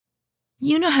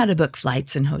You know how to book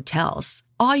flights and hotels.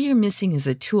 All you're missing is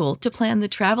a tool to plan the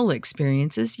travel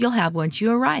experiences you'll have once you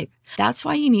arrive. That's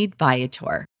why you need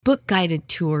Viator. Book guided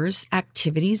tours,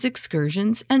 activities,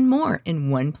 excursions, and more in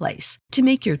one place to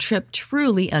make your trip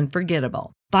truly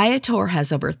unforgettable. Viator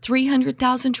has over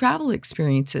 300,000 travel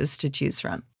experiences to choose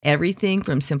from. Everything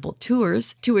from simple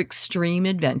tours to extreme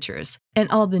adventures and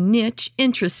all the niche,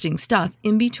 interesting stuff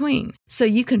in between. So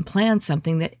you can plan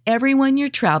something that everyone you're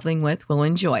traveling with will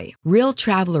enjoy. Real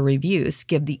traveler reviews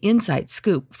give the inside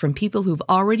scoop from people who've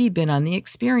already been on the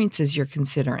experiences you're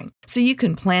considering. So you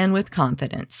can plan with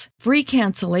confidence. Free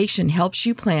cancellation helps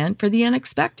you plan for the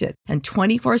unexpected. And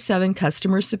 24/7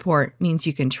 customer support means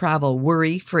you can travel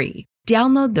worry-free.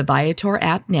 Download the Viator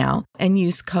app now and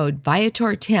use code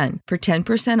Viator10 for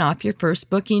 10% off your first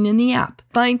booking in the app.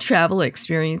 Find travel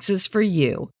experiences for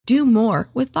you. Do more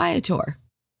with Viator.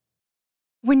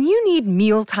 When you need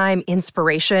mealtime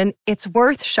inspiration, it's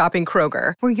worth shopping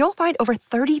Kroger, where you'll find over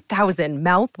 30,000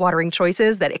 mouth-watering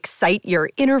choices that excite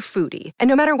your inner foodie. And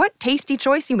no matter what tasty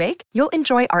choice you make, you'll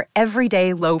enjoy our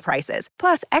everyday low prices,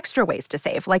 plus extra ways to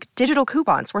save, like digital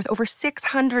coupons worth over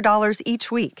 $600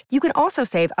 each week. You can also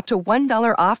save up to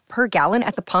 $1 off per gallon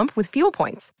at the pump with fuel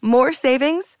points. More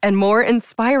savings and more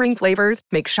inspiring flavors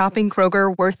make shopping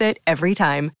Kroger worth it every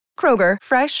time. Kroger,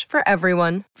 fresh for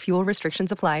everyone. Fuel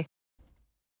restrictions apply.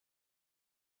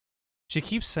 She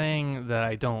keeps saying that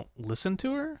I don't listen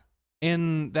to her,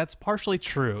 and that's partially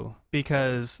true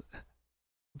because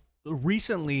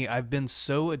recently I've been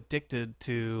so addicted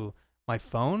to my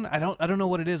phone. I don't know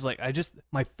what it is. Like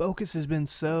my focus has been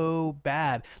so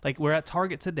bad. Like we're at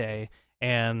Target today,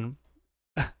 and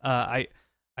I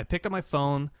picked up my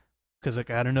phone because I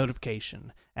got a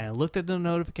notification, and I looked at the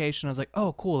notification. I was like,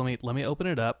 oh, cool. Let me open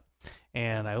it up.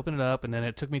 And I opened it up, and then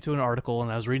it took me to an article,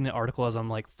 and I was reading the article as I'm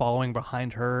like following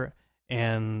behind her.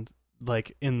 And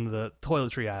like in the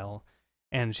toiletry aisle,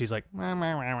 and she's like,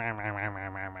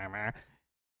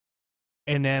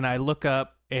 and then I look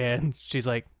up and she's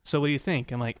like, so what do you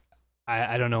think? I'm like,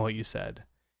 I don't know what you said.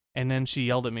 And then she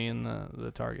yelled at me in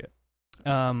the Target.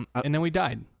 And then we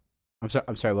died.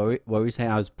 I'm sorry. What were you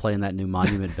saying? I was playing that new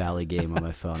Monument Valley game on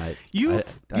my phone. You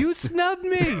snubbed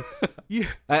me.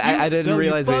 I didn't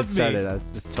realize we had started.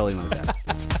 That's totally my bad.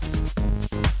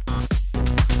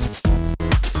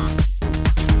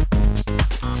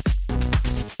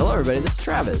 Hello, everybody. This is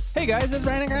Travis. Hey, guys. It's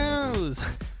Brandon Cruz.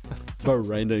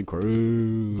 Brandon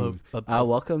Cruz.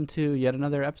 Welcome to yet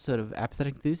another episode of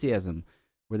Apathetic Enthusiasm,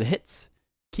 where the hits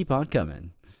keep on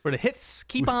coming. Where the hits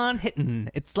keep on hitting.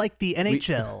 It's like the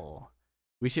NHL.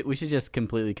 We should just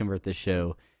completely convert this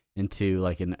show into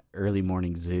like an early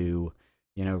morning zoo,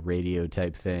 radio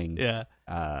type thing. Yeah.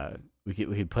 We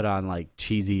could put on like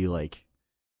cheesy, like,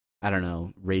 I don't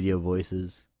know, radio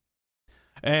voices.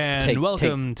 And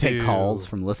welcome to take calls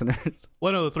from listeners.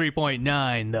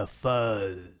 103.9 The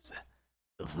Fuzz.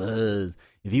 The Fuzz.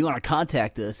 If you want to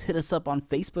contact us, hit us up on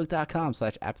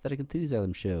Facebook.com/Apathetic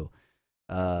Enthusiasm Show.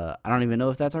 I don't even know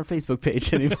if that's our Facebook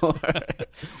page anymore.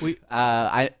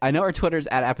 I know our Twitter's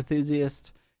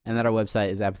 @Apathusiast, and that our website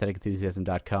is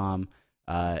apatheticenthusiasm.com.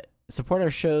 Support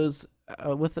our shows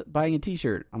with buying a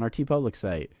t-shirt on our TeePublic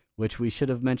site, which we should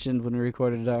have mentioned when we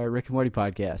recorded our Rick and Morty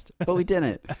podcast, but we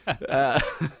didn't.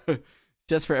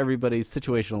 Just for everybody's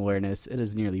situational awareness, it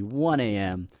is nearly 1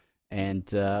 a.m., and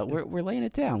we're laying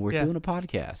it down. We're doing a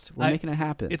podcast. We're making it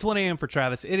happen. It's 1 a.m. for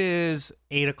Travis. It is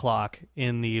 8 o'clock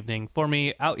in the evening for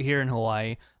me out here in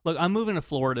Hawaii. Look, I'm moving to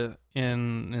Florida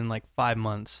in like 5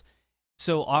 months,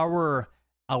 so our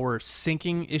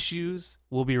syncing issues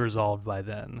will be resolved by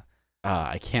then.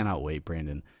 I cannot wait,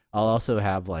 Brandon. I'll also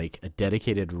have like a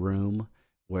dedicated room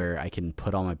where I can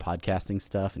put all my podcasting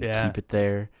stuff and keep it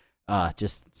there.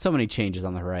 Just so many changes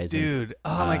on the horizon. Dude,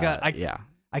 oh my God.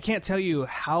 I can't tell you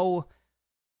how,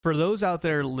 for those out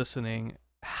there listening,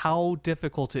 how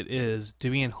difficult it is to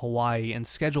be in Hawaii and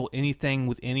schedule anything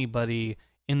with anybody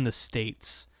in the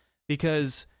States.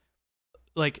 Because,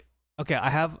 like, okay, I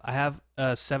have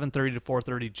a 7:30 to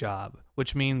 4:30 job,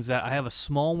 which means that I have a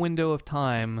small window of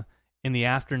time in the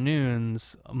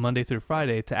afternoons, Monday through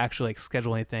Friday, to actually like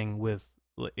schedule anything with,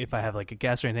 if I have like a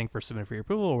guest or anything for submit for your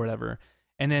approval or whatever.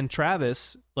 And then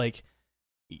Travis, like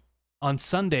on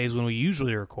Sundays when we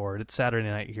usually record, it's Saturday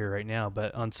night here right now,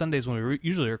 but on Sundays when we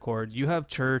usually record, you have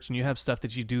church and you have stuff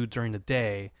that you do during the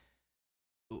day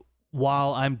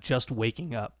while I'm just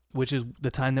waking up, which is the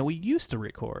time that we used to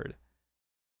record.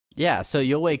 Yeah, so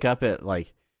you'll wake up at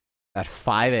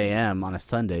 5 a.m. on a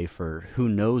Sunday for who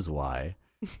knows why.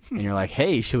 And you're like,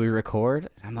 hey, should we record?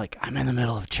 And I'm like, I'm in the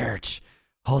middle of church.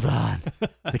 Hold on.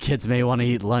 The kids may want to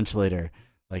eat lunch later.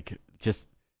 Like, just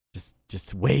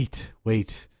wait.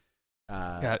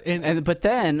 But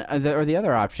then the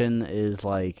other option is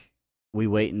like we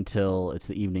wait until it's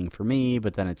the evening for me,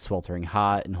 but then it's sweltering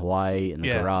hot in Hawaii in the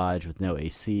garage with no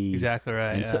AC. Exactly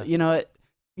right. And so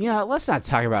let's not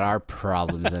talk about our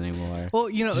problems anymore. Well,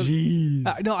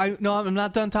 I'm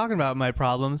not done talking about my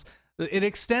problems. It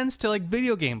extends to like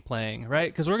video game playing, right?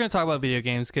 Because we're going to talk about video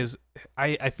games because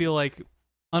I feel like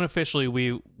unofficially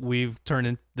we've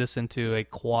turned this into a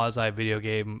quasi video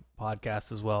game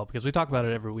podcast as well because we talk about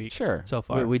it every week. Sure, so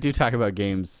far we do talk about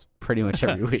games pretty much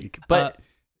every week, but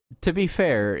to be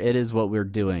fair, it is what we're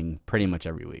doing pretty much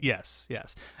every week. Yes.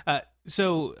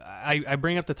 So I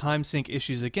bring up the time sync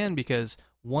issues again because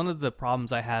one of the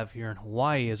problems I have here in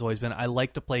Hawaii has always been I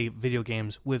like to play video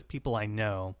games with people I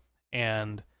know,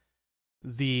 and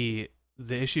the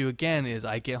issue again is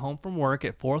I get home from work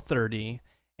at 4:30,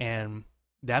 and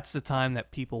that's the time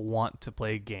that people want to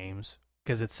play games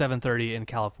because it's 7:30 in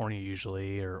California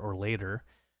usually or later,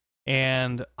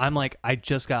 and I'm like, I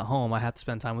just got home, I have to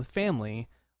spend time with family.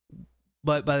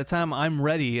 But by the time I'm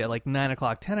ready at like 9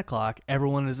 o'clock, 10 o'clock,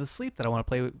 everyone is asleep that I want to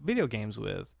play video games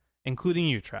with, including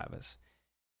you, Travis.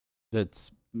 That's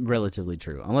relatively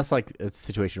true. Unless like it's a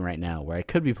situation right now where I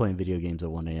could be playing video games at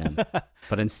 1 a.m.,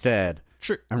 but instead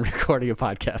I'm recording a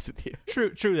podcast with you.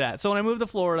 True that. So when I moved to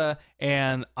Florida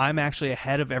and I'm actually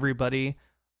ahead of everybody,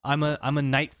 I'm a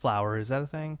night flower. Is that a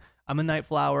thing? I'm a night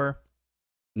flower.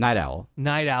 Night owl.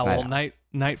 Night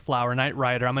flower, night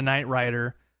rider. I'm a night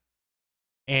rider.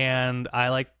 And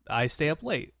I stay up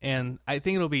late, and I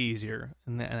think it'll be easier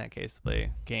in that case to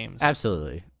play games.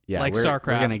 Absolutely, yeah. Like StarCraft.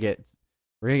 We're gonna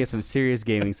get some serious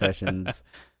gaming sessions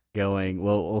going.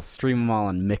 We'll stream them all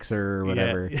on Mixer or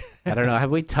whatever. Yeah. I don't know.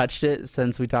 Have we touched it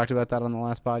since we talked about that on the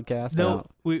last podcast? No,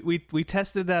 we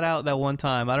tested that out that one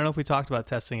time. I don't know if we talked about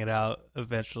testing it out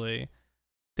eventually.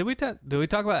 Did we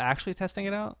talk about actually testing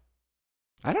it out?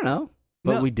 I don't know.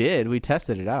 But we did. We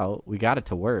tested it out. We got it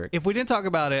to work. If we didn't talk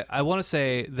about it, I want to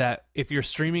say that if you're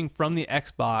streaming from the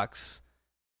Xbox,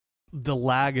 the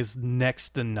lag is next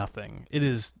to nothing. It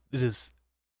is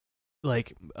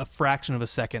like a fraction of a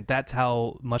second. That's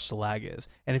how much the lag is.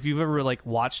 And if you've ever like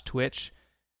watched Twitch,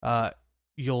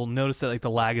 you'll notice that like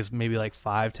the lag is maybe like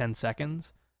 5-10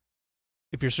 seconds.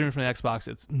 If you're streaming from the Xbox,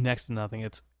 it's next to nothing.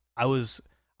 I was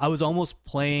almost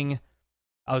playing.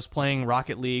 I was playing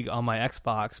Rocket League on my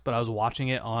Xbox, but I was watching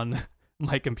it on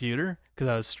my computer because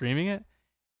I was streaming it.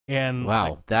 And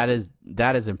wow, that is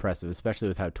impressive, especially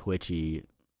with how twitchy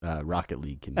Rocket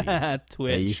League can be.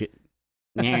 Twitch. You should,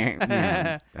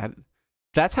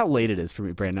 that's how late it is for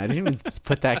me, Brandon. I didn't even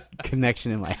put that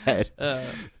connection in my head.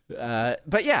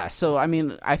 But yeah, so I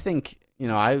mean, I think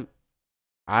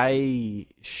I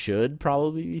should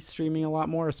probably be streaming a lot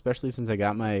more, especially since I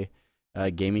got my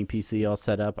gaming PC all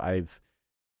set up. I've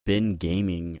been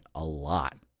gaming a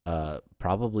lot,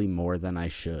 probably more than I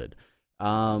should.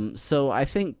 So I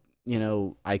think,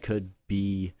 I could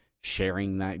be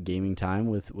sharing that gaming time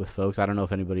with folks. I don't know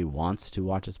if anybody wants to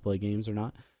watch us play games or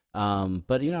not.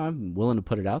 But I'm willing to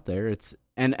put it out there.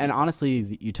 And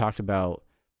honestly, you talked about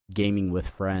gaming with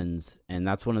friends, and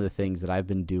that's one of the things that I've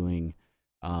been doing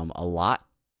a lot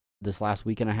this last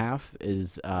week and a half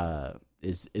is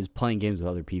playing games with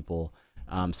other people.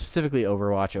 Specifically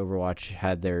Overwatch. Overwatch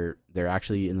had they're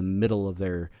actually in the middle of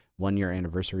their 1-year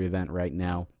anniversary event right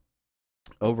now.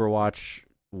 Overwatch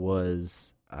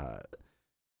was I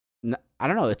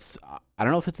don't know if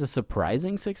it's a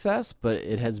surprising success, but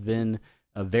it has been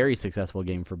a very successful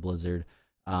game for Blizzard,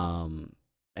 and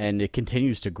it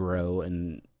continues to grow.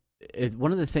 And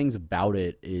one of the things about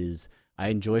it is I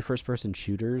enjoy first-person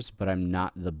shooters, but I'm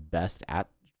not the best at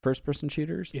first-person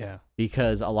shooters. Yeah.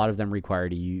 Because a lot of them require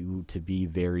you to be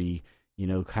very,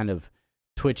 kind of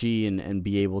twitchy and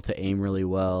be able to aim really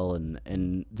well.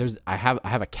 And I have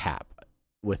a cap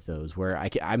with those where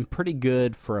I'm pretty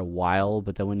good for a while,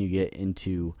 but then when you get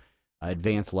into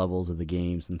advanced levels of the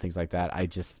games and things like that,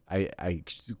 I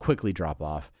quickly drop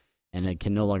off and it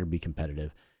can no longer be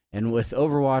competitive. And with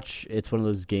Overwatch, it's one of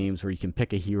those games where you can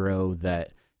pick a hero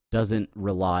that doesn't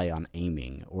rely on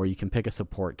aiming, or you can pick a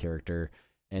support character.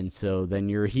 And so then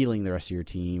you're healing the rest of your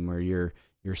team, or you're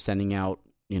sending out,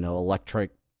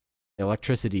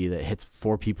 electricity that hits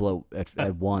 4 people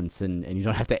at once, and you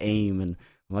don't have to aim. And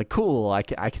I'm like, cool, I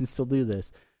can still do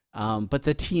this. But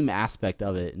the team aspect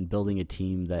of it and building a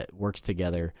team that works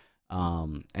together,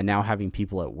 and now having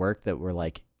people at work that were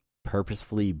like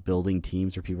purposefully building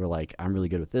teams where people are like, I'm really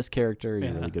good with this character,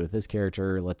 you're really good with this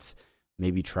character. Let's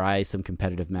maybe try some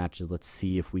competitive matches. Let's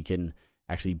see if we can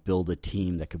actually build a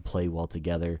team that could play well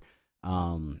together.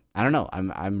 I don't know.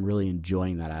 I'm really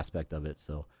enjoying that aspect of it.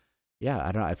 So Yeah,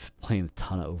 I don't know. I've played a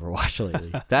ton of Overwatch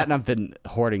lately. That and I've been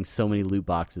hoarding so many loot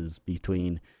boxes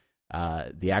between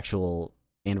the actual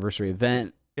anniversary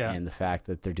event and the fact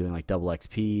that they're doing like double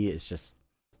XP. It's just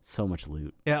so much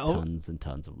loot. Yeah, tons and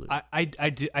tons of loot. I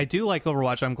do like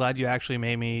Overwatch. I'm glad you actually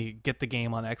made me get the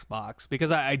game on Xbox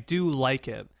because I do like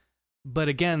it. But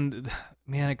again,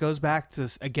 man, it goes back to,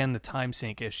 again, the time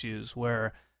sync issues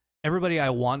where everybody I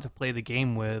want to play the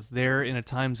game with, they're in a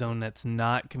time zone that's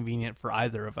not convenient for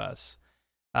either of us.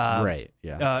 Right.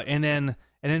 Yeah. And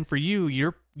then for you,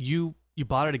 you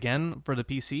bought it again for the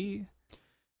PC.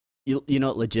 You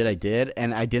know, legit, I did,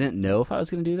 and I didn't know if I was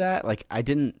going to do that. Like, I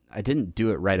didn't do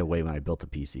it right away when I built the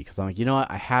PC because I'm like, you know what,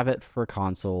 I have it for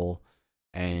console,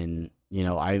 and you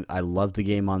know, I loved the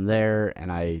game on there,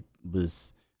 and I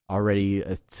was already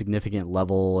a significant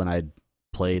level, and I'd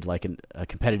played like a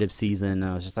competitive season. And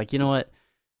I was just like, you know what,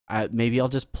 maybe I'll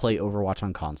just play Overwatch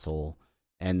on console,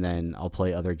 and then I'll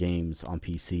play other games on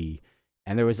PC.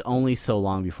 And there was only so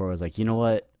long before I was like, you know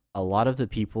what, a lot of the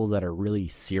people that are really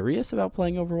serious about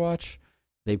playing Overwatch,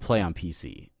 they play on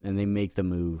PC and they make the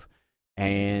move.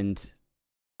 And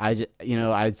I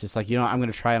was just like, you know, I'm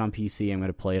going to try it on PC. I'm going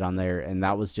to play it on there. And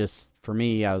that was just, for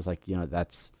me, I was like, you know,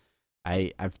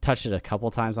 I've touched it a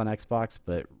couple times on Xbox,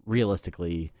 but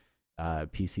realistically,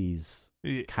 PC's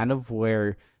kind of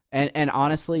where, and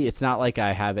honestly, it's not like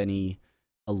I have any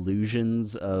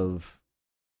illusions of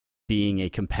being a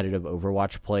competitive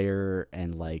Overwatch player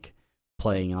and like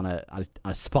playing on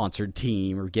a sponsored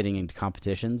team or getting into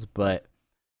competitions, but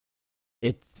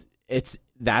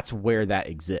that's where that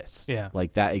exists. Yeah.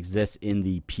 Like that exists in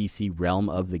the PC realm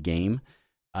of the game.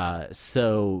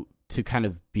 So to kind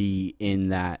of be in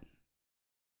that,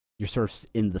 you're sort of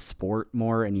in the sport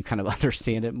more and you kind of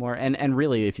understand it more. And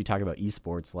really, if you talk about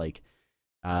esports, like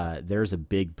there's a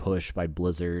big push by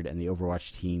Blizzard and the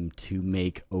Overwatch team to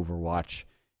make Overwatch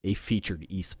a featured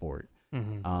esport.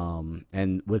 Mm-hmm.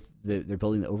 And with they're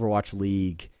building the Overwatch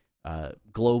League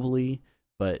globally,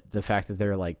 but the fact that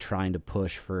they're like trying to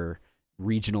push for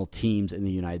regional teams in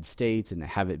the United States and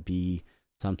have it be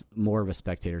some more of a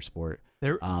spectator sport. I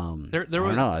don't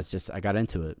know. I got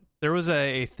into it. There was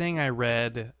a thing I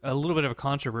read, a little bit of a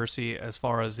controversy as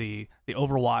far as the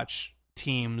Overwatch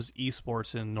teams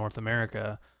esports in North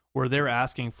America, where they're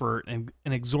asking for an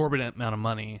exorbitant amount of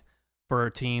money for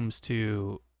teams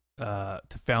to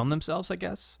found themselves, I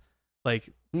guess,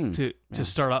 like to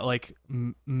start out like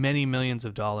many millions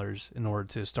of dollars in order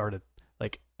to start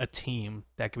a team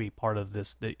that could be part of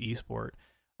the esport.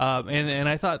 And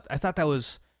I thought that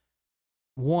was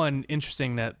one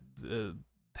interesting, that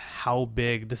how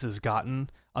big this has gotten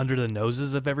under the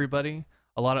noses of everybody.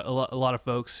 A lot of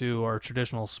folks who are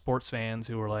traditional sports fans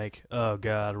who are like, oh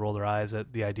god, roll their eyes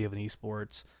at the idea of an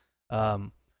esports.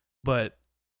 But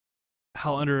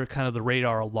how under kind of the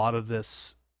radar a lot of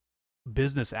this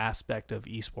business aspect of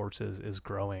esports is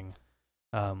growing.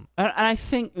 And I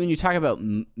think when you talk about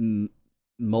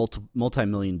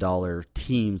multi-million-dollar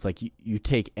teams, like you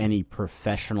take any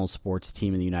professional sports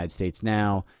team in the United States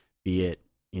now, be it,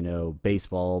 you know,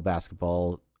 baseball,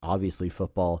 basketball, obviously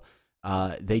football,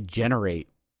 they generate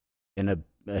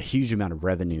a huge amount of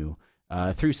revenue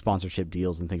through sponsorship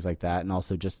deals and things like that, and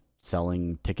also just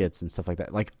selling tickets and stuff like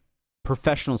that. Like,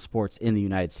 professional sports in the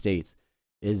United States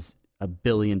is $1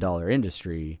 billion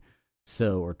industry,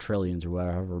 or trillions, or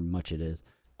however much it is.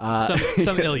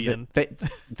 Some billion.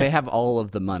 They have all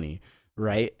of the money,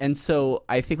 right? And so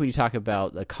I think when you talk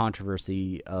about the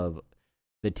controversy of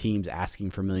the teams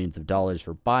asking for millions of dollars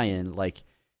for buy-in, like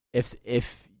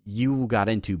if you got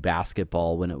into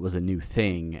basketball when it was a new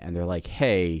thing and they're like,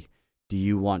 hey, do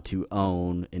you want to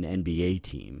own an NBA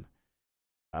team?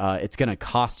 It's going to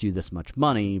cost you this much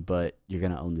money, but you're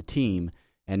going to own the team.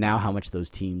 And now how much those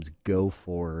teams go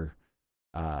for,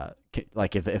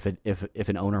 like if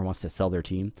an owner wants to sell their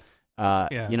team,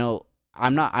 you know,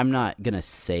 I'm not going to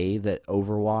say that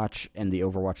Overwatch and the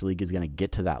Overwatch League is going to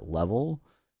get to that level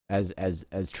as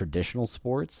traditional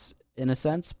sports in a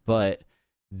sense, but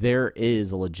there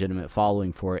is a legitimate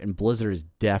following for it. And Blizzard is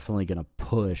definitely going to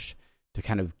push to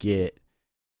kind of get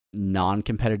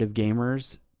non-competitive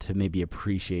gamers to maybe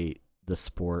appreciate the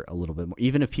sport a little bit more.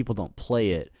 Even if people don't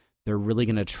play it, they're really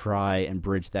going to try and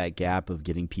bridge that gap of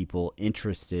getting people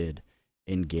interested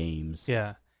in games.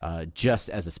 Yeah. Just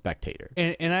as a spectator.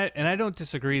 And I don't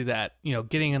disagree that, you know,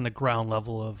 getting in the ground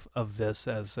level of this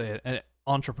as an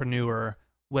entrepreneur,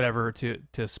 whatever,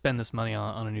 to spend this money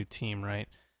on a new team, right?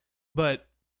 But,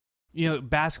 you know,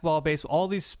 basketball, baseball, all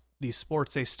these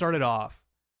sports, they started off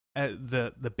at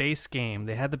the base game.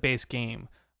 They had the base game,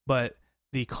 but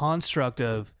the construct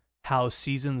of how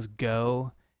seasons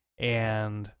go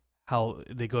and how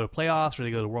they go to playoffs or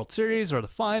they go to World Series or the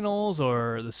finals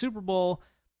or the Super Bowl.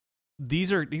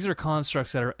 These are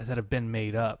constructs that have been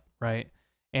made up, right?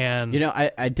 And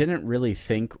I didn't really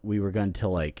think we were going to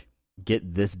like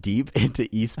get this deep into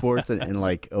esports and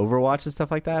like Overwatch and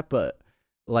stuff like that, but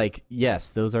like yes,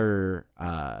 those are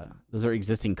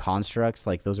existing constructs.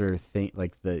 Like those are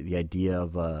like the idea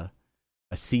of a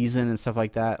season and stuff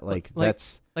like that.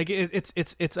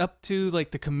 It's up to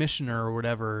like the commissioner or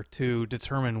whatever to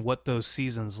determine what those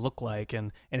seasons look like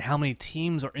and how many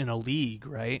teams are in a league,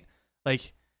 right?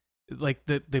 Like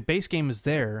the base game is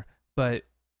there, but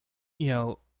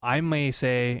I may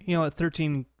say,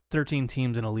 13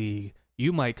 teams in a league.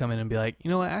 You might come in and be like,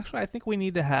 actually, I think we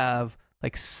need to have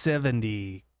like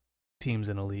 70 teams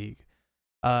in a league.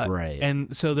 Right.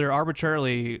 And so they're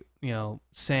arbitrarily,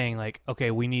 saying like,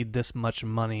 okay, we need this much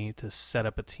money to set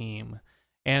up a team.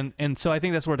 And so I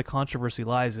think that's where the controversy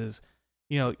lies is,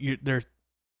 they're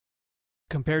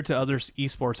compared to other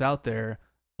esports out there,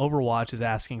 Overwatch is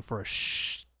asking for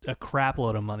a crap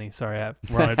load of money. Sorry,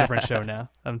 we're on a different show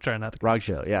now. I'm trying not to. Wrong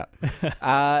show, yeah.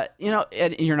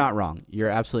 And you're not wrong. You're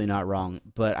absolutely not wrong.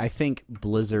 But I think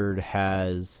Blizzard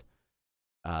has,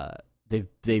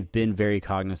 they've been very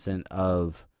cognizant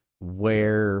of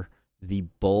where the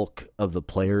bulk of the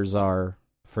players are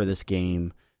for this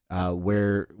game,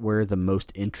 where the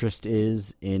most interest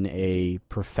is in a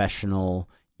professional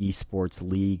esports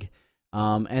league,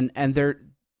 and they're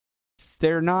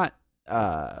not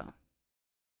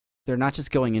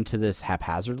just going into this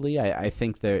haphazardly. I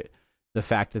think that the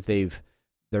fact that they've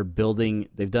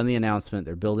done the announcement,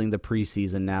 they're building the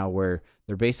preseason now, where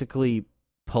they're basically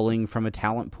pulling from a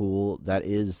talent pool that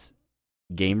is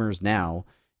gamers now.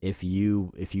 If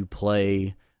you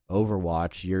play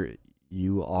Overwatch,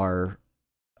 you are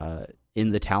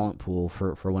in the talent pool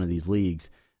for one of these leagues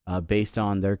based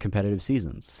on their competitive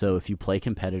seasons. So if you play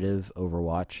competitive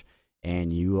Overwatch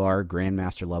and you are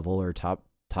Grandmaster level or top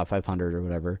 500 or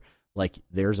whatever, like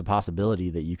there's a possibility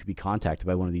that you could be contacted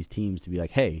by one of these teams to be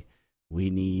like, hey,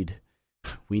 we need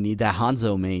that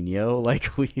Hanzo main, yo. Like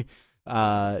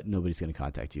nobody's gonna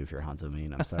contact you if you're a Hanzo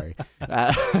main. I'm sorry,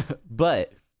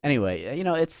 but anyway,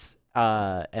 it's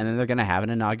and then they're gonna have an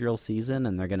inaugural season,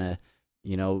 and they're gonna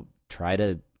try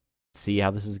to see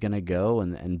how this is gonna go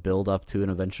and build up to an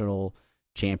eventual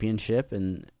championship,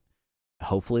 and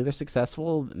hopefully they're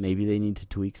successful. Maybe they need to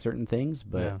tweak certain things,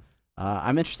 but. Yeah.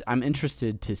 I'm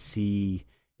interested to see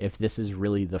if this is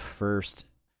really the first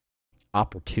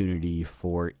opportunity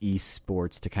for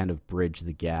esports to kind of bridge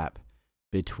the gap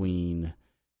between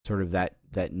sort of that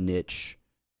niche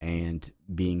and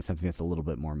being something that's a little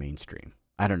bit more mainstream.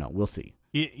 I don't know. We'll see.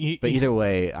 But either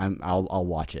way, I'll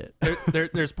watch it.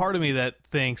 There's part of me that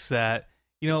thinks that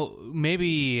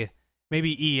maybe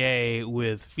EA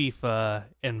with FIFA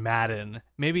and Madden,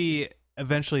 maybe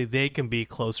eventually they can be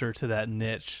closer to that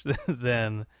niche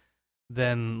than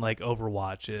like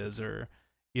Overwatch is, or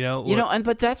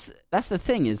but that's the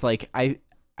thing is like I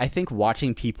think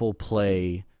watching people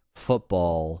play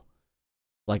football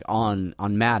like on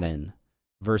Madden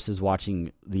versus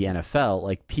watching the NFL,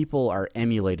 like people are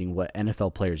emulating what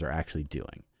NFL players are actually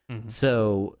doing. Mm-hmm.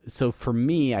 So for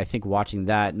me, I think watching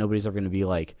that, nobody's ever going to be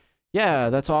like, yeah,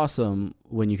 that's awesome,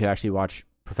 when you could actually watch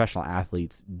professional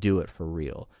athletes do it for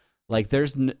real. Like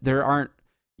there aren't,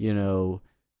 giant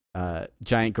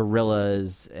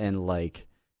gorillas and like,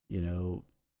 I don't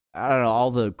know,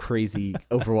 all the crazy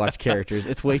Overwatch characters.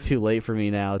 It's way too late for me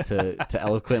now to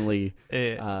eloquently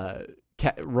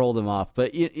roll them off.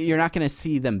 But you're not going to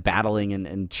see them battling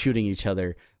and shooting each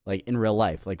other like in real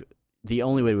life. Like the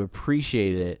only way to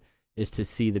appreciate it is to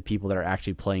see the people that are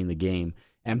actually playing the game.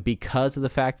 And because of the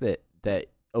fact that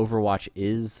Overwatch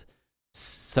is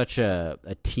such a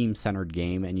team-centered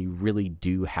game, and you really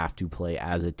do have to play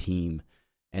as a team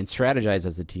and strategize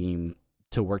as a team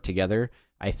to work together,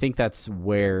 I think that's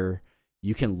where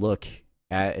you can look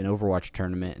at an Overwatch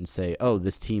tournament and say, oh,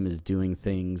 this team is doing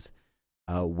things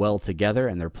well together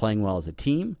and they're playing well as a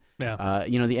team. Yeah.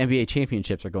 The NBA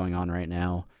championships are going on right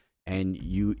now, and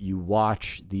you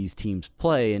watch these teams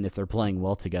play, and if they're playing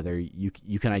well together,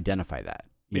 you can identify that.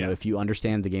 If you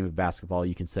understand the game of basketball,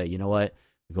 you can say, you know what?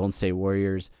 The Golden State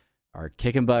Warriors are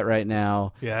kicking butt right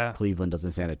now. Yeah. Cleveland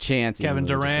doesn't stand a chance. Kevin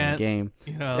Durant, game.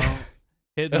 Hitting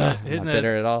not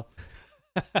bitter at all.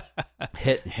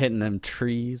 hitting them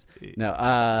trees.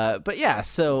 No. But yeah.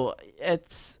 So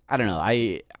it's, I don't know.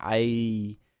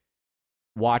 I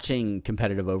watching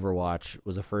competitive Overwatch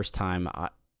was the first time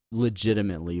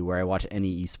legitimately where I watched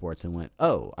any esports and went,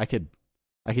 oh, I could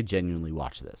genuinely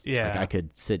watch this. Yeah. Like I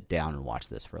could sit down and watch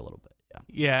this for a little bit.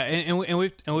 Yeah, and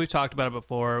we've talked about it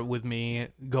before with me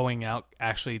going out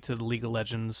actually to the League of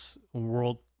Legends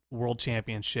World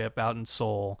Championship out in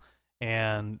Seoul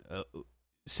and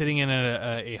sitting in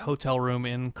a hotel room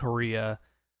in Korea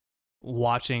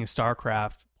watching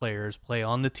StarCraft players play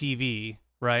on the TV,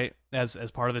 right? As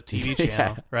part of the TV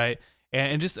channel, right?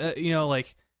 And just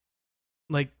like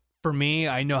for me,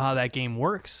 I know how that game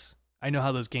works. I know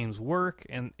how those games work,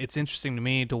 and it's interesting to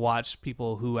me to watch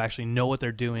people who actually know what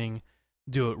they're doing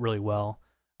do it really well.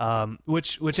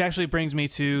 Which actually brings me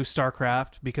to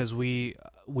StarCraft, because we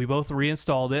both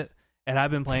reinstalled it, and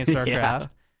I've been playing StarCraft,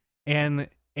 and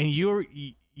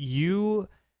you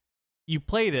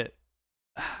played it,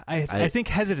 I think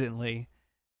hesitantly,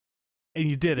 and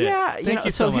you did it. Yeah, Thank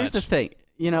you so much. Here's the thing.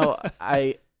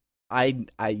 I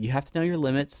you have to know your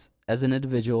limits as an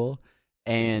individual,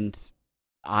 and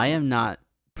I am not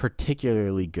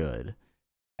particularly good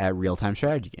at real-time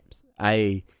strategy games.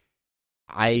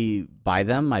 I buy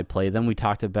them, I play them. We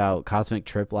talked about Cosmic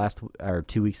Trip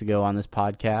 2 weeks ago on this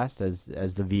podcast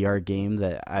as the VR game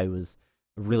that I was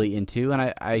really into,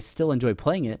 and I still enjoy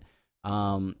playing it.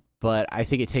 But I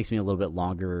think it takes me a little bit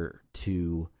longer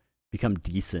to become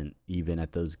decent even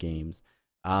at those games.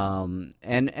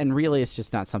 And really it's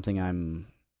just not something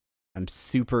I'm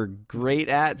super great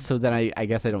at, so then I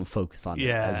guess I don't focus on it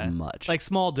as much. Like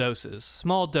small doses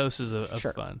of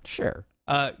fun. Sure.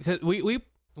 'Cause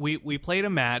we played a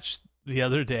match the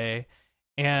other day,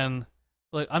 and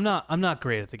like I'm not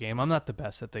great at the game. I'm not the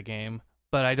best at the game,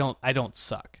 but I don't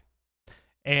suck.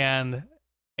 And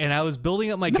I was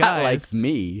building up my guys.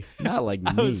 Not like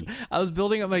me. I was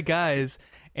building up my guys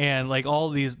and like all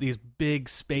these big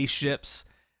spaceships,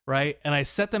 right? And I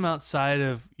set them outside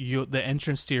of the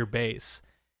entrance to your base.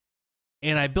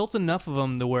 And I built enough of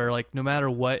them to where like no matter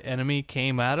what enemy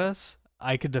came at us,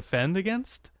 I could defend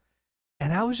against.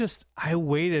 And I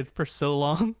waited for so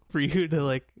long for you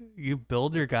to you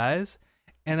build your guys.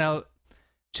 And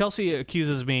Chelsea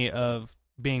accuses me of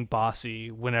being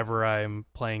bossy whenever I'm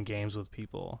playing games with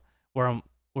people, where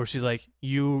she's like,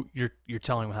 you're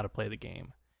telling them how to play the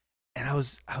game. And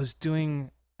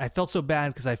I felt so bad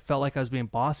because I felt like I was being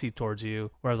bossy towards you,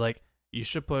 where I was like, you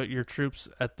should put your troops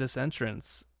at this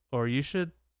entrance, or you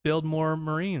should build more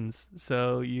Marines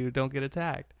so you don't get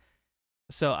attacked.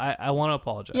 So I want to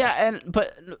apologize. Yeah,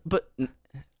 but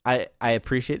I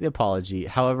appreciate the apology.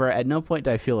 However, at no point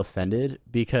did I feel offended,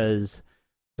 because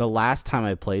the last time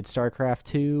I played StarCraft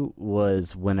 2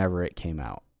 was whenever it came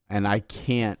out. And I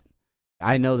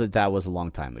know that was a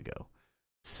long time ago.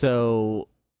 So,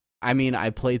 I mean, I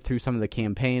played through some of the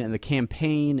campaign, and the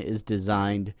campaign is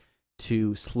designed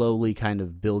to slowly kind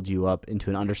of build you up into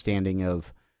an understanding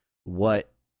of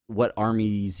what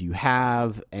armies you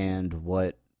have and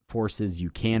what forces you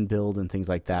can build and things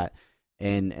like that,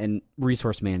 and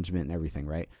resource management and everything,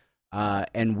 right?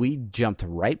 And we jumped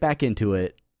right back into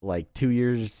it like 2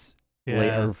 years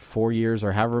later, 4 years,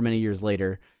 or however many years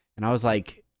later, and I was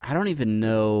like, I don't even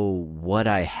know what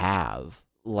I have.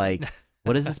 Like,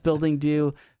 what does this building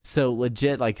do? So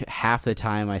legit, like half the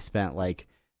time I spent like,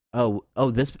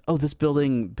 this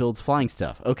building builds flying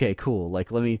stuff. Okay, cool.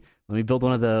 Like let me build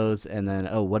one of those, and then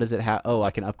what does it have? Oh,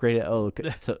 I can upgrade it. Oh,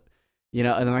 okay. So and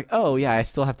then like, oh yeah, I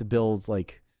still have to build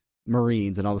like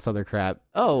Marines and all this other crap.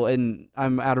 Oh, and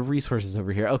I'm out of resources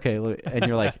over here. Okay, and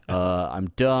you're like, I'm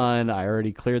done. I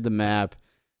already cleared the map.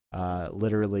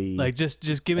 Literally, like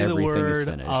just give me the word.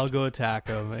 I'll go attack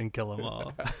them and kill them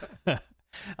all.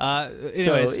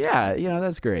 Anyways, so yeah,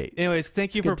 that's great. Anyways,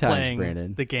 thank you for playing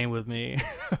Brandon. The game with me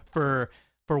for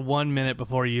 1 minute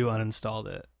before you uninstalled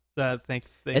it.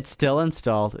 It's still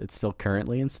installed. It's still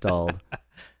currently installed.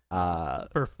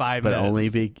 For 5 but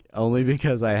minutes. only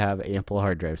because I have ample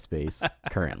hard drive space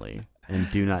currently,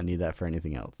 and do not need that for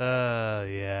anything else.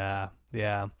 Yeah.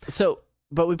 So,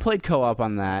 but we played co-op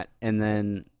on that, and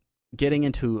then getting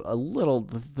into a little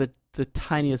the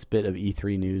tiniest bit of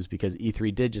E3 news, because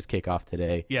E3 did just kick off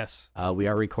today. Yes. We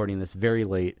are recording this very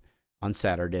late on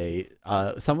Saturday.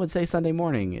 Some would say Sunday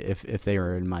morning if they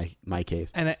were in my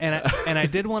case. And I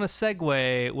did want to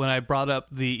segue when I brought up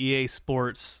the EA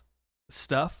Sports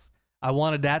stuff. I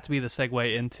wanted that to be the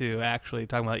segue into actually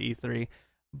talking about E3,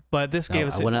 but this gave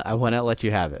us. I want to let you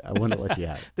have it. I want to let you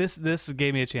have it. This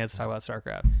gave me a chance to talk about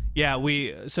StarCraft. Yeah,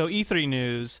 so E3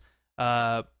 news.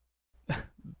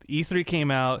 E3 came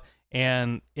out,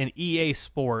 and in EA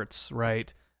Sports,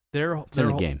 right? It's in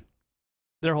the game.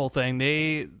 Their whole thing.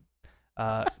 They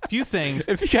few things.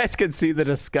 If you guys could see the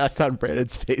disgust on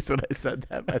Brandon's face when I said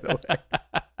that, by the way,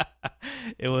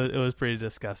 it was pretty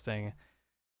disgusting.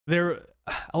 I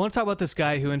want to talk about this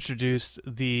guy who introduced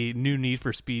the new Need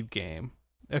for Speed game.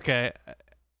 Okay,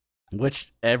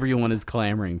 which everyone is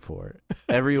clamoring for.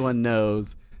 Everyone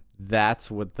knows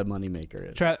that's what the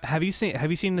moneymaker is. Have you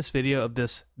seen this video of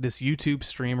this YouTube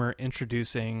streamer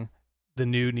introducing the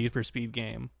new Need for Speed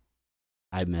game?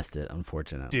 I missed it,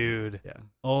 unfortunately. Dude. Yeah.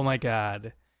 Oh my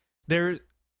God.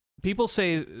 People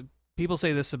say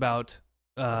this about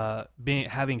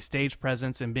having stage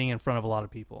presence and being in front of a lot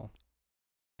of people.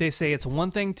 They say it's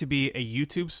one thing to be a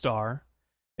YouTube star,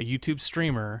 a YouTube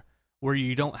streamer, where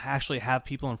you don't actually have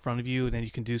people in front of you, and then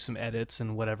you can do some edits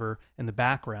and whatever in the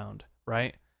background,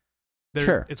 right?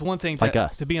 Sure. It's one thing like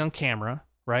us. to be on camera,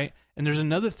 right? And there's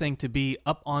another thing to be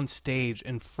up on stage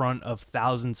in front of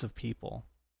thousands of people.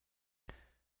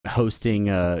 Hosting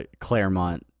a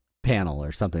Claremont panel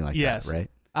or something like yes. that,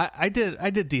 right? I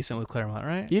did decent with Claremont,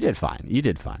 right? You did fine.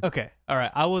 Okay, all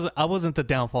right. I wasn't the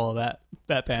downfall of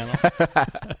that panel.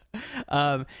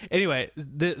 Anyway,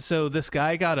 so this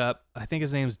guy got up. I think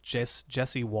his name's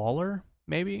Jesse Waller,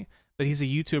 maybe, but he's a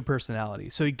YouTube personality.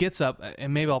 So he gets up,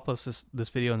 and maybe I'll post this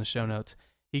video in the show notes.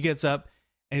 He gets up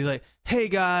and he's like, "Hey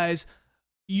guys,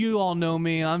 you all know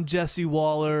me. I'm Jesse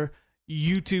Waller,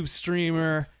 YouTube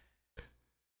streamer."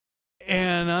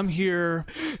 And I'm here.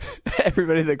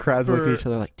 Everybody in the crowd's looking at each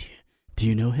other like, do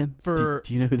you know him? Do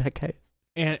you know who that guy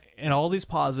is? And all these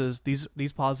pauses, these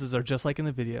pauses are just like in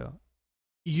the video.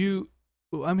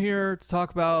 I'm here to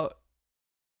talk about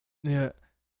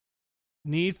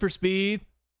Need for Speed.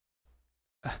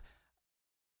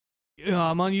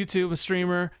 I'm on YouTube, a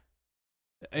streamer,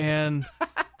 and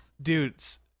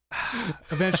dudes.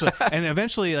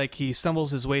 Eventually, like he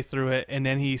stumbles his way through it, and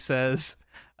then he says,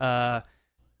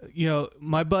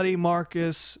 my buddy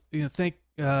Marcus,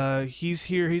 he's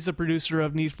here. He's a producer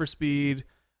of Need for Speed.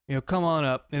 Come on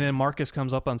up. And then Marcus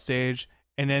comes up on stage,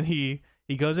 and then he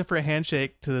goes in for a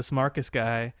handshake to this Marcus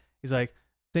guy. He's like,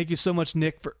 "Thank you so much,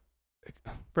 Nick,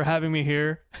 for having me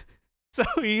here." So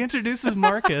he introduces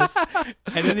Marcus,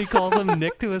 and then he calls him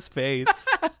Nick to his face.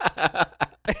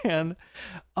 And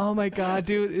oh my God,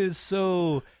 dude, it is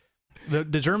so. The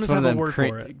Germans have a word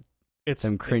for it. It's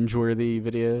some cringeworthy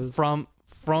videos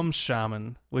from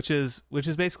Shaman, which is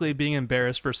basically being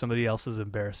embarrassed for somebody else's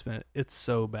embarrassment. It's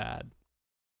so bad.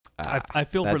 I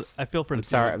feel for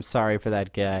I'm sorry for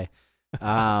that guy.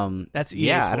 That's EA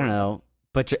yeah, sport. I don't know,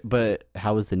 but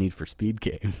how was the Need for Speed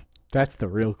game? That's the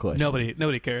real question.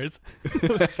 Nobody cares.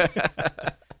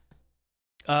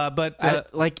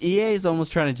 Like EA is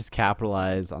almost trying to just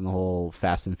capitalize on the whole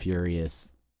Fast and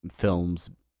Furious films,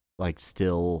 like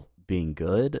still being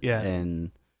good. Yeah,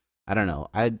 and I don't know.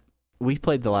 We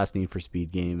played the last Need for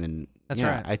Speed game, and that's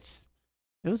right.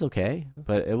 It was okay,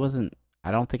 but it wasn't. I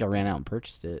don't think I ran out and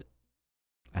purchased it.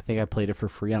 I think I played it for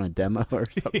free on a demo or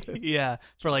something. Yeah,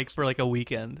 for like a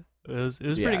weekend. It was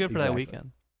pretty good for that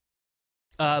weekend.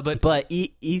 But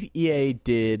EA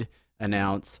did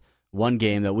announce one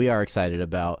game that we are excited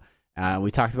about.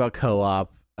 We talked about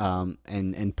co-op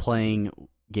and playing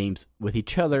games with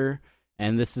each other,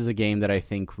 and this is a game that I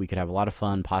think we could have a lot of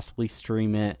fun, possibly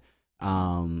stream it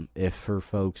if for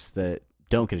folks that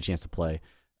don't get a chance to play.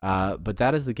 But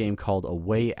that is the game called A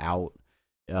Way Out,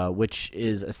 which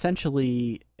is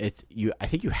essentially I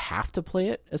think you have to play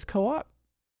it as co-op.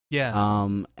 Yeah.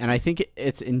 And I think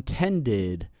it's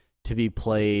intended to be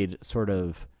played sort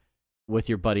of with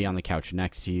your buddy on the couch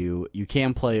next to you. You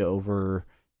can play over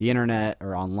the internet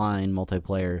or online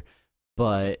multiplayer,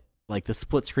 but like the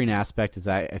split screen aspect is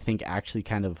I think actually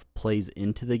kind of plays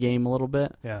into the game a little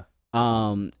bit. Yeah.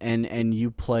 And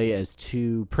you play as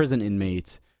two prison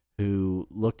inmates who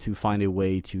look to find a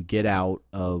way to get out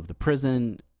of the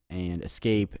prison and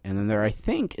escape. And then there, I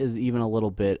think, is even a little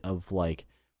bit of like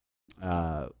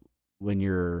when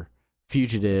you're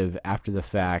fugitive after the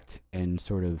fact and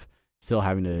sort of still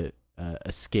having to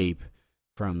escape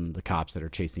from the cops that are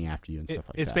chasing after you and stuff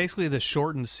like that. It's basically the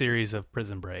shortened series of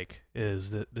Prison Break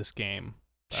is this game.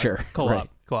 Sure. Co-op.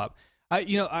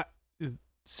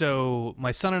 So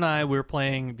my son and I, we're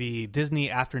playing the Disney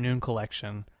Afternoon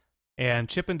Collection, and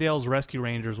Chip 'n Dale's Rescue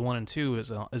Rangers 1 and 2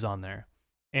 is on there.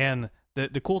 And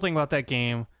the cool thing about that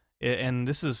game, and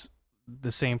this is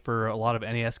the same for a lot of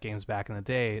NES games back in the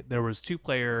day, there was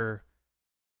 2-player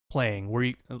playing, where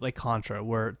you, like Contra,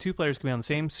 where 2 players could be on the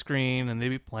same screen and they'd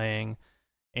be playing.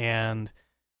 And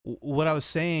what I was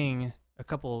saying a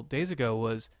couple days ago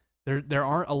was there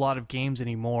aren't a lot of games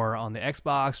anymore on the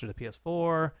Xbox or the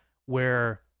PS4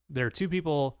 where there are 2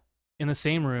 people in the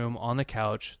same room on the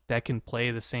couch that can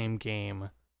play the same game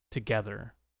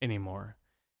together anymore.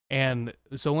 And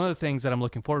so one of the things that I'm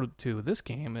looking forward to with this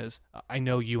game is I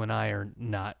know you and I are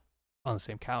not on the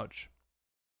same couch,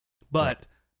 but right.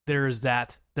 there's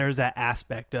that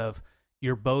aspect of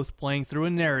you're both playing through a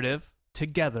narrative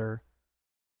together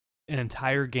an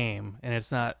entire game, and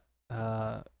it's not,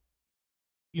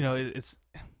 it's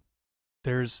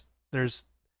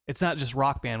it's not just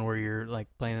Rock Band where you're like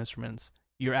playing instruments.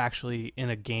 You're actually in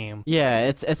a game. Yeah,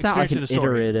 it's not like an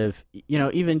iterative,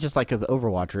 even just like with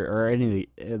Overwatch or any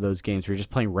of those games where you're just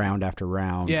playing round after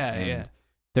round. Yeah.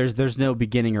 There's no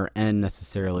beginning or end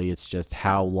necessarily. It's just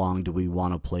how long do we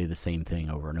want to play the same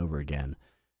thing over and over again.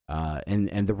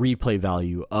 And the replay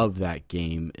value of that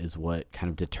game is what kind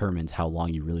of determines how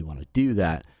long you really want to do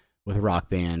that. With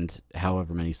Rock Band,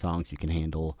 however many songs you can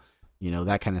handle,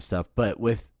 that kind of stuff. But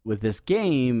with this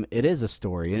game, it is a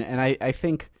story. And I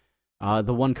think...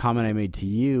 the one comment I made to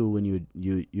you when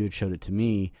you had showed it to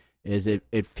me is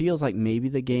it feels like maybe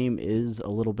the game is a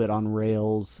little bit on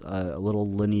rails, a little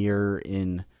linear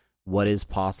in what is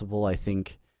possible. I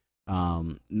think,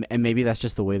 and maybe that's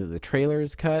just the way that the trailer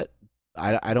is cut.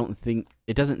 I don't think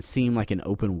it doesn't seem like an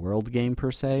open world game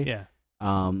per se. Yeah.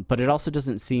 But it also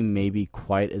doesn't seem maybe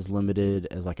quite as limited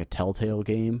as like a Telltale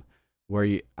game where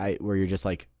you're just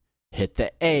like hit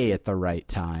the A at the right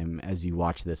time as you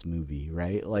watch this movie,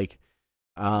 right? Like.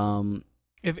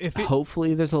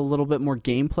 Hopefully there's a little bit more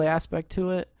gameplay aspect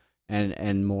to it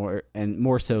and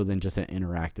more so than just an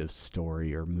interactive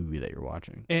story or movie that you're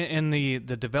watching. And the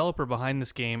developer behind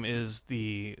this game is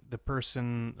the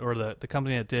person or the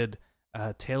company that did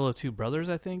Tale of Two Brothers,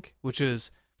 I think, which is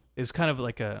kind of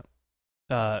like a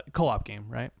co-op game,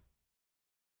 right?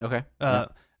 Okay.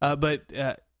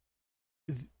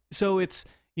 So it's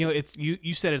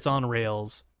you said it's on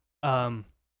rails,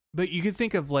 but you could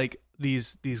think of like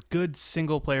these good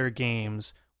single player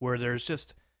games where there's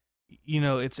just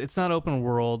it's not open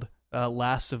world.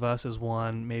 Last of Us is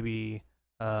one, maybe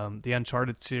the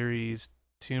Uncharted series,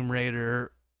 Tomb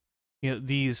Raider.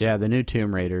 The new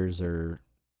Tomb Raiders are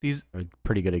a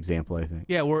pretty good example, I think.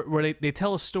 Yeah, where they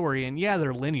tell a story and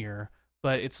they're linear,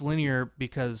 but it's linear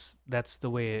because that's the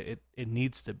way it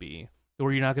needs to be.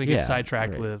 Where you're not going to get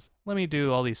sidetracked with let me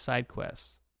do all these side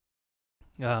quests.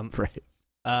 Right.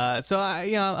 So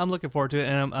I'm looking forward to it,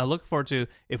 and I'm looking forward to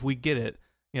if we get it,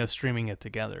 streaming it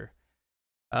together.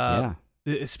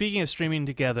 Speaking of streaming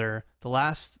together, the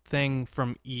last thing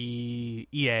from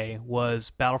EA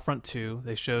was Battlefront 2.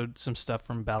 They showed some stuff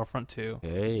from Battlefront 2.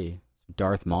 Hey,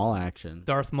 Darth Maul action.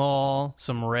 Darth Maul,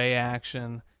 some Rey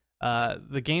action.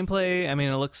 The gameplay, I mean,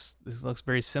 it looks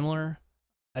very similar.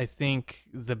 I think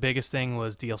the biggest thing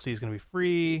was DLC is going to be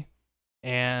free,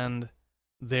 and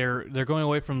they're going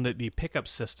away from the pickup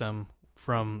system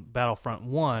from Battlefront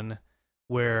 1,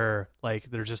 where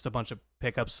like there's just a bunch of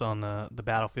pickups on the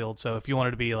battlefield. So if you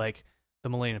wanted to be like the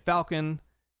Millennium Falcon,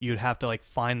 you'd have to like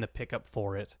find the pickup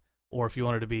for it. Or if you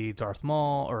wanted to be Darth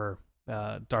Maul or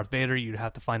Darth Vader, you'd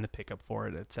have to find the pickup for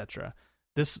it, etc.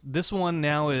 This one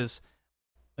now is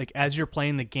like as you're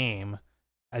playing the game,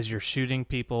 as you're shooting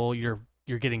people, you're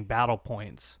getting battle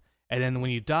points. And then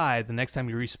when you die, the next time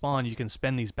you respawn, you can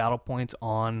spend these battle points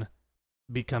on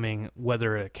becoming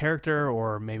whether a character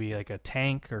or maybe like a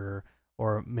tank or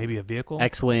maybe a vehicle.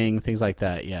 X-Wing, things like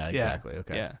that. Yeah, exactly.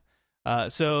 Okay. Yeah.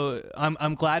 So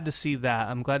I'm glad to see that.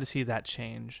 I'm glad to see that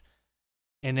change.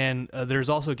 And then there's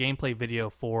also gameplay video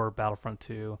for Battlefront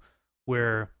 2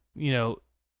 where,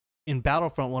 in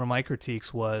Battlefront, one of my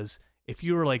critiques was if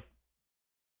you were like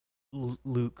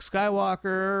Luke Skywalker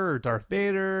or Darth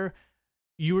Vader,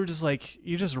 you were just like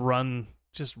you just run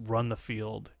the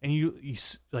field and you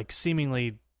like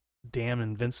seemingly damn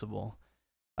invincible.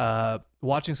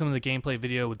 Watching some of the gameplay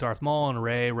video with Darth Maul and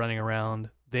Rey running around,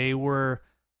 they were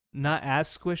not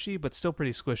as squishy, but still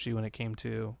pretty squishy when it came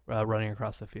to running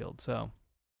across the field. So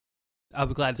I'll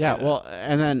be glad to see that. Yeah, well,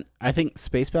 and then I think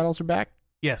space battles are back.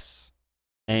 Yes.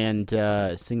 And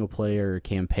single player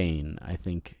campaign, I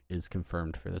think, is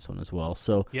confirmed for this one as well.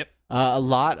 So yep. A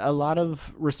lot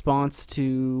of response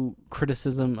to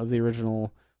criticism of the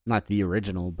original, not the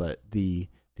original, but the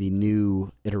new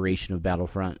iteration of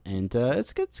Battlefront, and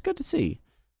it's good to see.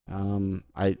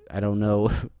 I don't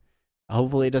know.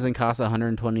 Hopefully, it doesn't cost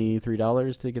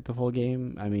 $123 to get the full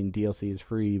game. I mean, DLC is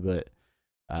free, but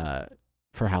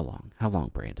for how long? How long,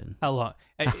 Brandon? How long?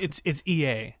 It's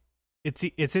EA.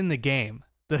 It's in the game.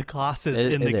 The cost is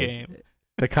in the game.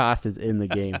 The cost is in the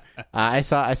game. I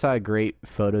saw a great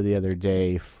photo the other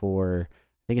day for I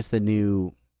think it's the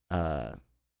new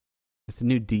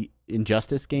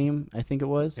Injustice game. I think it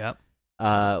was. Yep.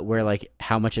 Where like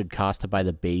how much it'd cost to buy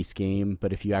the base game,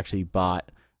 but if you actually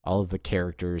bought all of the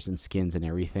characters and skins and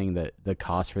everything, the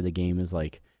cost for the game is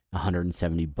like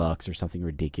 $170 or something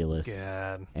ridiculous.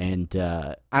 God. And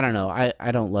I don't know.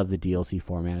 I don't love the DLC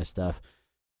format of stuff.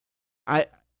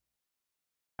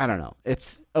 I don't know.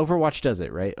 It's Overwatch does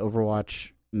it, right?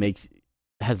 Overwatch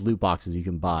has loot boxes you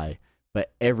can buy,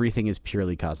 but everything is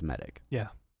purely cosmetic. Yeah.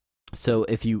 So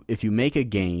if you make a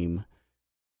game,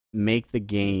 make the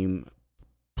game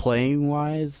playing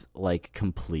wise like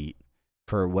complete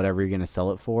for whatever you're going to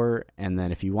sell it for, and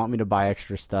then if you want me to buy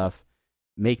extra stuff,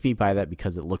 make me buy that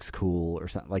because it looks cool or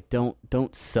something. Like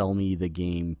don't sell me the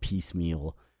game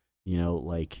piecemeal,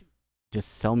 like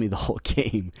just sell me the whole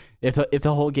game. If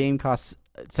the whole game costs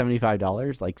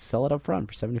 $75, like sell it up front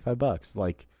for $75.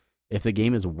 Like if the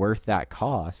game is worth that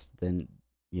cost, then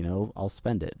I'll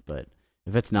spend it. But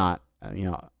if it's not,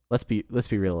 let's be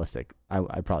realistic.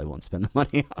 I probably won't spend the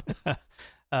money on it.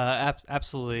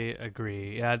 Absolutely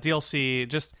agree. Yeah, DLC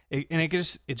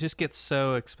it just gets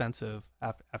so expensive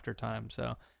after time.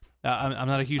 So I'm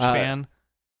not a huge fan.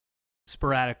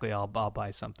 Sporadically, I'll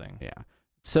buy something. Yeah.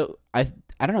 So I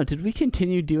don't know. Did we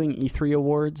continue doing E3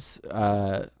 awards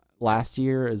last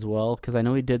year as well? Because I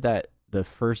know we did that the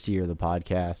first year of the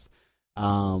podcast.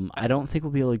 I don't think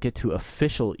we'll be able to get to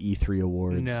official E3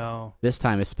 awards this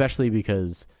time, especially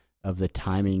because of the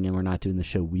timing, and we're not doing the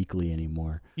show weekly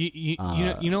anymore. You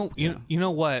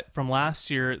know what? From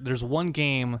last year, there's one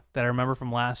game that I remember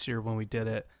from last year when we did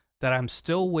it that I'm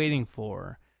still waiting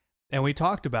for, and we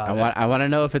talked about it. I want to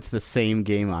know if it's the same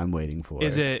game I'm waiting for.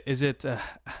 Is it?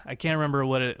 I can't remember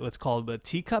what it's called, but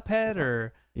Teacup Head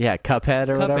or. Yeah, Cuphead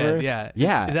or whatever. Yeah.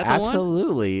 Is that the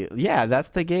absolutely one? Yeah, that's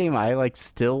the game I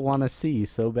still want to see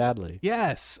so badly.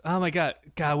 Yes. Oh my god,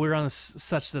 we're on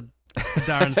such the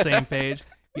darn same page.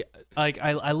 Yeah,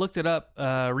 I looked it up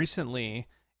recently,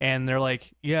 and they're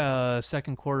like,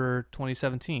 second quarter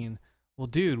 2017. Well,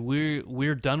 dude,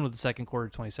 we're done with the second quarter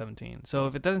 2017. So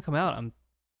if it doesn't come out,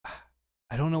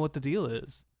 I don't know what the deal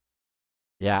is.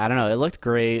 Yeah, I don't know. It looked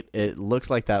great. It looked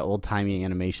like that old timey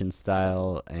animation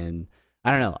style, and I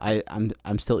don't know.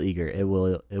 I'm still eager. It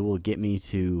will get me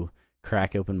to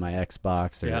crack open my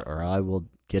Xbox, or I will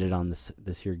get it on this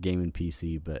here gaming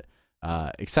PC. But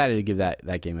excited to give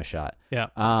that game a shot. Yeah.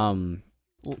 A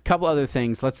couple other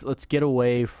things. Let's get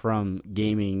away from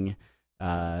gaming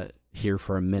here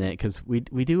for a minute, because we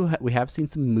have seen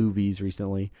some movies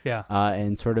recently. Yeah.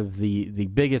 And sort of the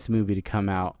biggest movie to come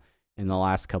out in the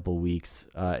last couple weeks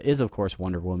is of course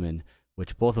Wonder Woman,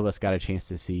 which both of us got a chance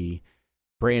to see.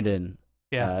 Brandon.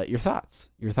 Yeah. Your thoughts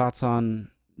on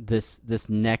this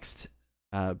next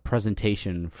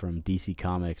presentation from DC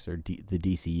Comics or the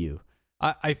DCU?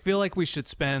 I feel like we should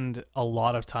spend a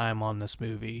lot of time on this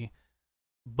movie,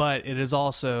 but it is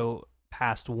also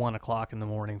past 1:00 in the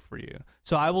morning for you.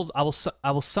 So I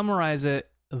will summarize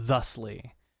it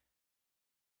thusly.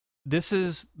 This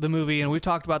is the movie, and we've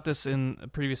talked about this in a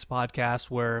previous podcast,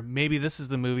 where maybe this is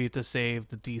the movie to save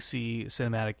the DC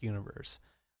cinematic universe.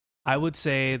 I would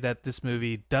say that this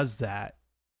movie does that.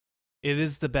 It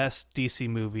is the best DC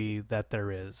movie that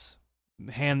there is,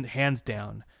 hands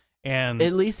down. And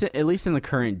at least in the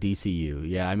current DCU,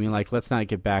 yeah. I mean, let's not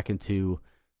get back into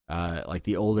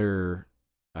the older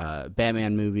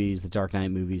Batman movies, the Dark Knight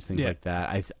movies, things like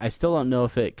that. I still don't know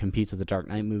if it competes with the Dark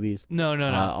Knight movies. No.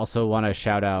 Also, want to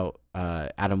shout out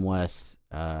Adam West.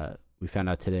 We found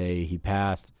out today he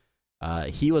passed.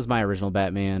 He was my original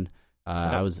Batman.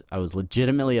 I was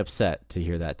legitimately upset to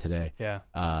hear that today. Yeah.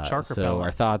 Shark so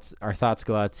our thoughts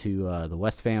go out to the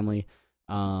West family.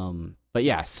 But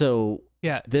yeah, so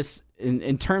this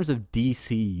in terms of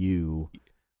DCU,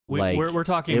 we're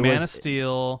talking Man of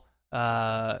Steel.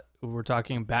 We're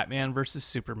talking Batman versus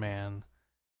Superman,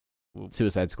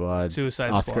 Suicide Squad,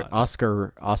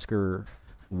 Oscar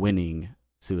winning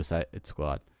Suicide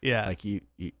Squad. Yeah,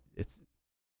 it's.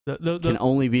 Can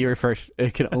only be referred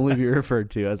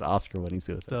to as Oscar-winning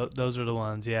Suicide. Those are the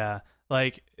ones, yeah.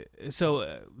 Wonder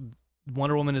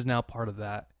Woman is now part of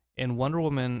that, and Wonder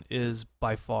Woman is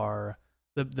by far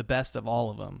the best of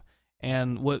all of them.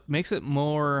 And what makes it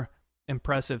more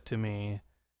impressive to me,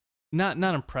 not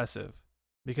impressive,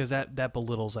 because that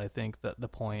belittles, I think, the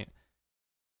point.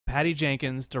 Patty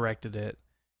Jenkins directed it,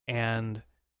 and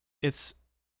it's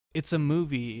a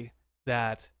movie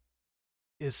that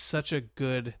is such a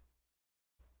good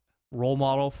role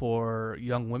model for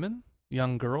young women,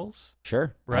 young girls.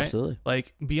 Sure, right? Absolutely.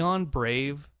 Beyond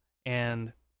Brave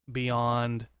and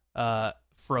beyond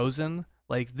Frozen,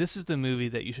 this is the movie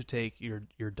that you should take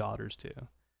your daughters to.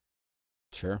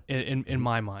 Sure. In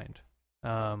my mind.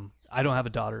 I don't have a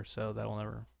daughter, so that'll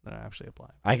never actually apply.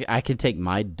 I could take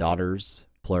my daughters,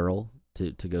 plural,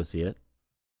 to go see it.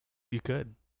 You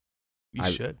could. You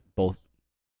should. Both.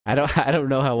 I don't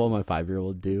know how well my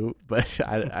 5-year-old do, but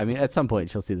I mean, at some point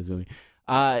she'll see this movie.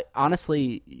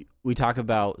 Honestly, we talk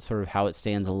about sort of how it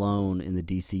stands alone in the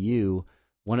DCU.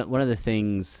 One of the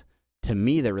things to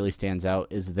me that really stands out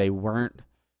is they weren't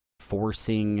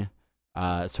forcing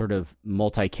sort of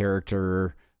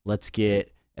multi-character, let's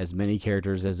get as many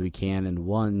characters as we can in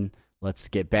one, let's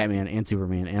get Batman and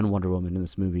Superman and Wonder Woman in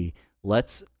this movie.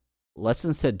 Let's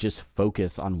instead just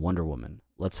focus on Wonder Woman.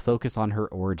 Let's focus on her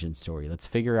origin story. Let's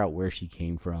figure out where she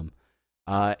came from.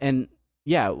 And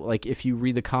yeah, like if you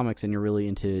read the comics and you're really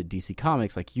into DC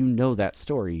Comics, like you know that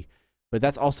story. But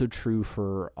that's also true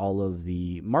for all of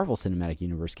the Marvel Cinematic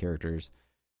Universe characters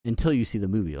until you see the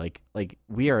movie. Like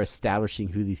we are establishing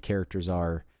who these characters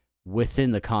are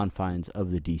within the confines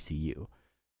of the DCU.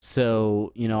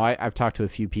 So, you know, I've talked to a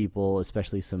few people,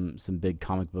 especially some big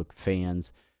comic book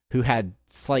fans, who had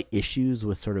slight issues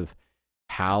with sort of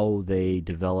how they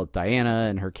developed Diana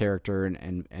and her character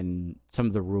and some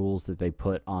of the rules that they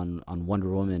put on Wonder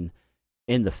Woman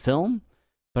in the film.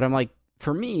 But I'm like,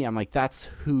 for me, I'm like, that's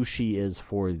who she is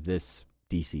for this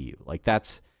DCU. Like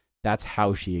that's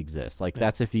how she exists. Like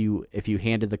that's if you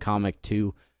handed the comic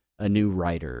to a new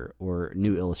writer or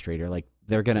new illustrator, like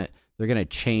they're gonna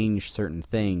change certain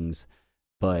things,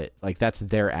 but like that's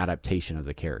their adaptation of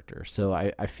the character. So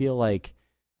I feel like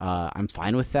I'm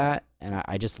fine with that, and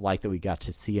I just like that we got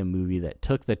to see a movie that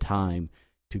took the time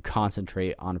to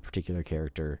concentrate on a particular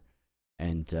character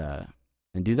and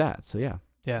do that. So yeah.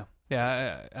 Yeah,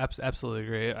 I absolutely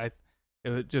agree.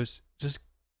 It was just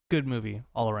good movie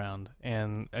all around.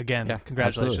 And again,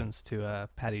 congratulations to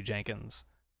Patty Jenkins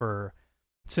for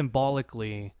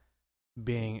symbolically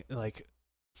being like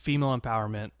female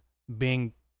empowerment,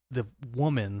 being the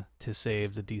woman to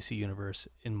save the DC universe,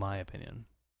 in my opinion.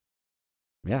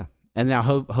 Yeah, and now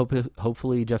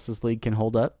hopefully Justice League can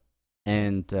hold up,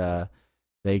 and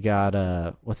they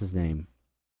got what's his name,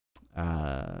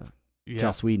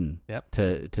 Joss Whedon,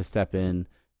 to step in.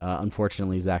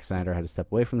 Unfortunately, Zack Snyder had to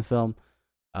step away from the film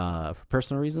for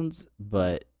personal reasons,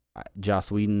 but Joss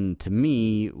Whedon, to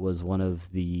me, was one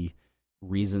of the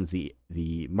reasons the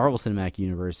Marvel Cinematic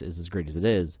Universe is as great as it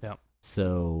is. Yep.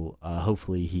 So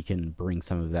hopefully he can bring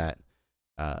some of that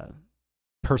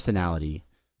personality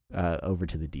over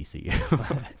to the DC.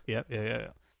 Yeah.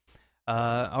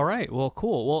 All right. Well,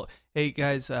 cool. Well, hey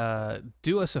guys,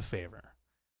 do us a favor.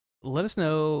 Let us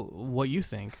know what you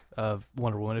think of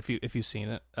Wonder Woman if you've seen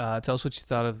it. Tell us what you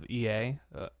thought of EA,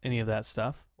 any of that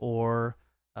stuff, or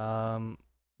any of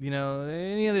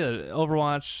the other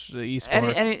Overwatch,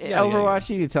 esports. Overwatch,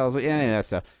 you can tell us any of that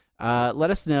stuff. Let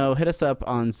us know. Hit us up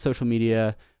on social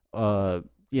media.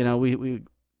 We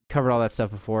covered all that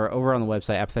stuff before. Over on the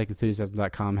website,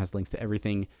 apatheticenthusiasm.com has links to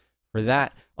everything for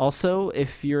that. Also,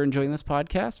 if you're enjoying this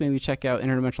podcast, maybe check out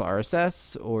Interdimensional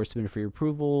RSS or submit it for your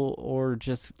approval, or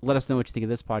just let us know what you think of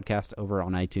this podcast over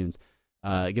on iTunes.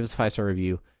 Give us a 5-star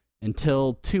review.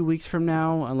 Until 2 weeks from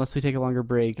now, unless we take a longer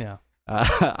break. Yeah.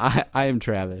 I am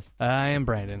Travis. I am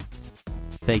Brandon.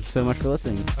 Thank you so much for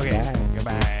listening. Okay. Bye.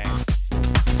 Goodbye.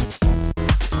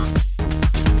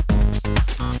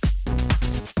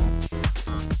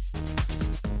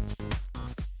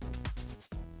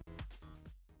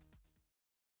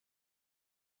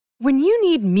 When you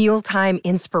need mealtime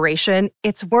inspiration,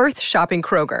 it's worth shopping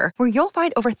Kroger, where you'll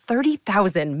find over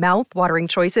 30,000 mouth-watering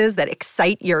choices that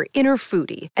excite your inner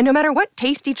foodie. And no matter what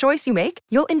tasty choice you make,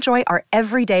 you'll enjoy our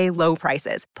everyday low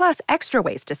prices, plus extra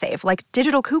ways to save, like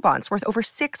digital coupons worth over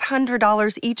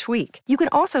 $600 each week. You can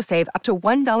also save up to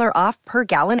 $1 off per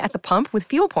gallon at the pump with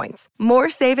fuel points.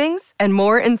 More savings and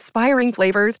more inspiring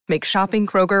flavors make shopping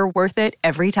Kroger worth it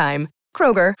every time.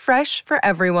 Kroger, fresh for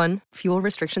everyone. Fuel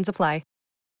restrictions apply.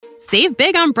 Save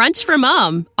big on brunch for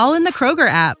mom, all in the Kroger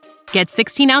app. Get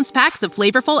 16-ounce packs of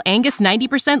flavorful Angus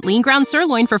 90% lean ground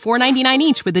sirloin for $4.99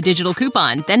 each with a digital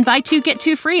coupon. Then buy 2, get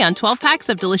 2 free on 12 packs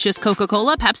of delicious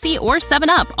Coca-Cola, Pepsi, or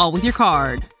 7-Up, all with your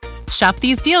card. Shop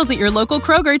these deals at your local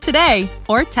Kroger today,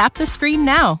 or tap the screen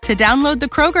now to download the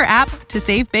Kroger app to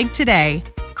save big today.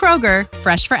 Kroger,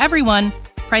 fresh for everyone.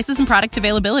 Prices and product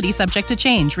availability subject to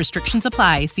change. Restrictions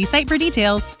apply. See site for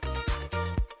details.